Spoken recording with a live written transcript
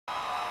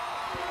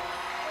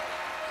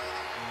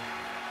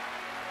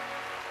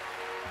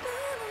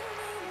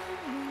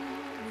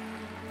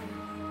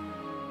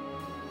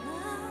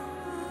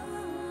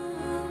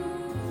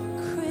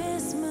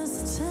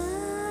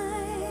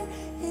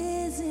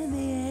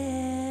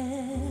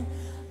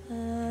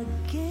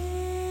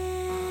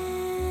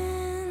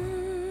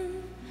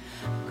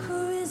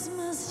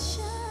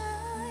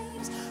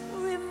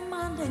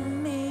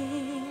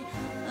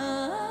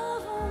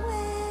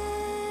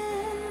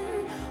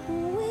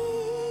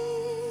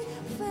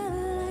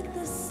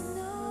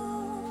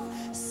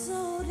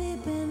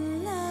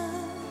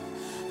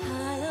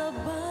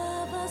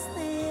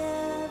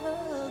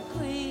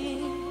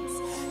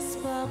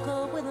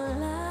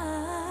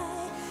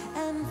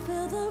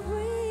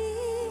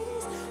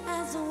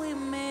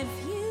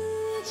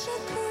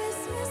your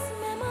Christmas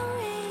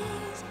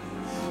memories.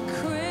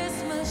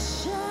 Christmas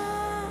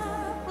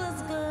shoppers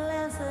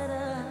glance at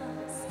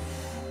us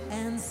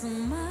and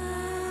smile,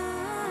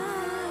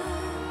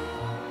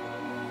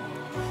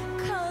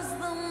 'cause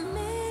the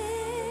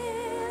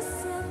mistletoe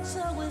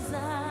is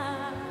occupied,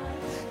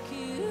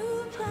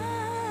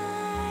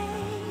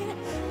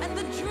 and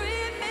the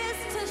dream is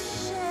to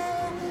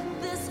share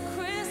this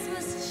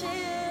Christmas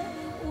cheer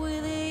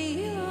with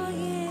you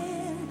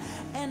again,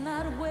 and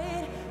not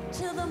wait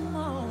till the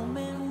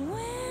moment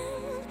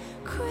when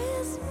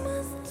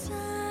Christmas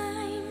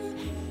time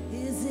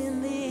is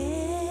in the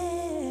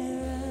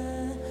air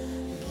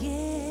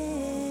again.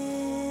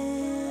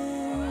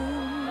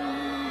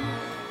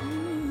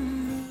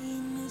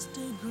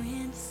 Mr.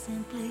 Grinch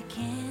simply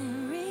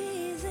can't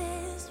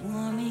resist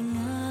warming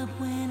up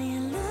when he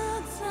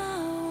looks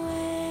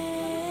away.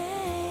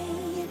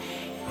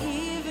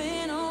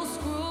 Even old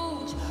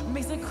Scrooge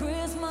makes a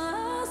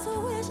Christmas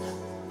wish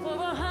for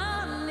a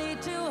honey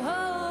to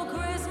hold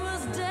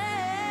Christmas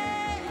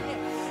Day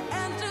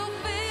and to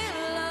feel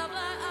love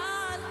like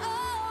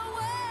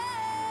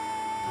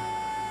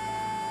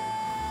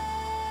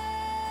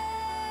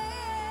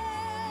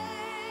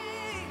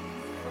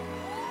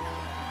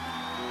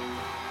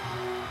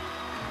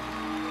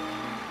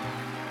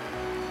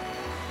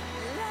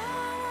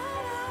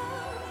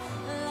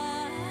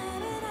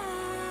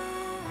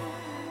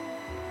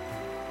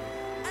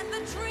and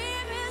the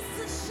dream is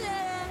to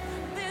share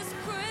this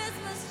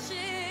Christmas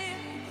cheer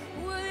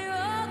with you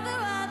all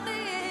throughout the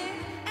year,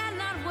 and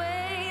not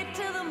wait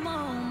till the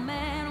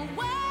moment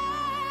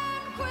when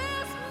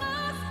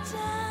Christmas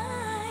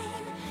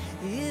time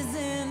is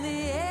in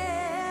the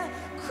air.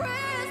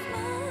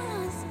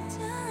 Christmas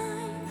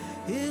time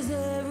is